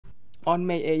On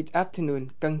May 8 afternoon,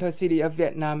 Cần Thơ City of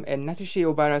Vietnam and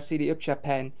Nasushiobara City of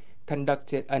Japan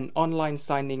conducted an online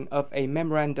signing of a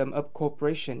Memorandum of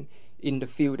Cooperation in the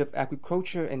field of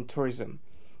agriculture and tourism.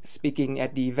 Speaking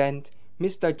at the event,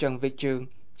 Mr. Trần Việt Trường,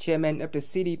 Chairman of the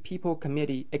City People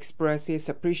Committee, expressed his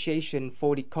appreciation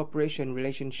for the cooperation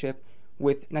relationship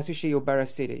with Nasushiobara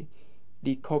City.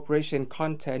 The cooperation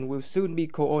content will soon be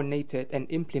coordinated and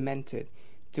implemented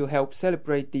to help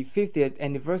celebrate the 50th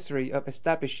anniversary of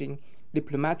establishing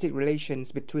diplomatic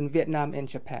relations between Vietnam and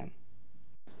Japan.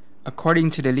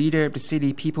 According to the leader of the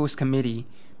City People's Committee,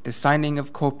 the signing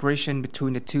of cooperation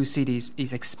between the two cities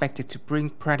is expected to bring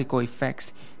practical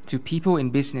effects to people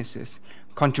and businesses,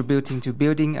 contributing to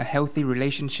building a healthy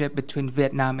relationship between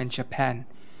Vietnam and Japan.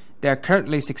 There are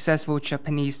currently successful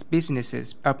Japanese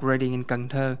businesses operating in Cần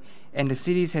Thơ, and the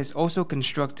city has also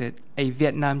constructed a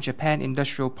Vietnam-Japan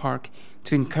industrial park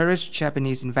to encourage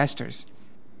Japanese investors.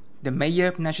 The mayor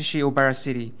of Nasushiobara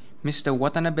City, Mr.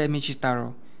 Watanabe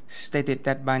Michitaro, stated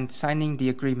that by signing the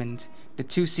agreement, the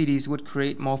two cities would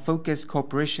create more focused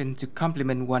cooperation to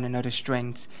complement one another's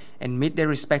strengths and meet their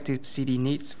respective city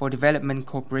needs for development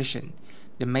cooperation.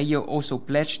 The mayor also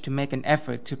pledged to make an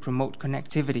effort to promote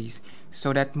connectivities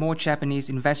so that more Japanese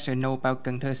investors know about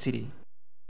Cần Thơ City.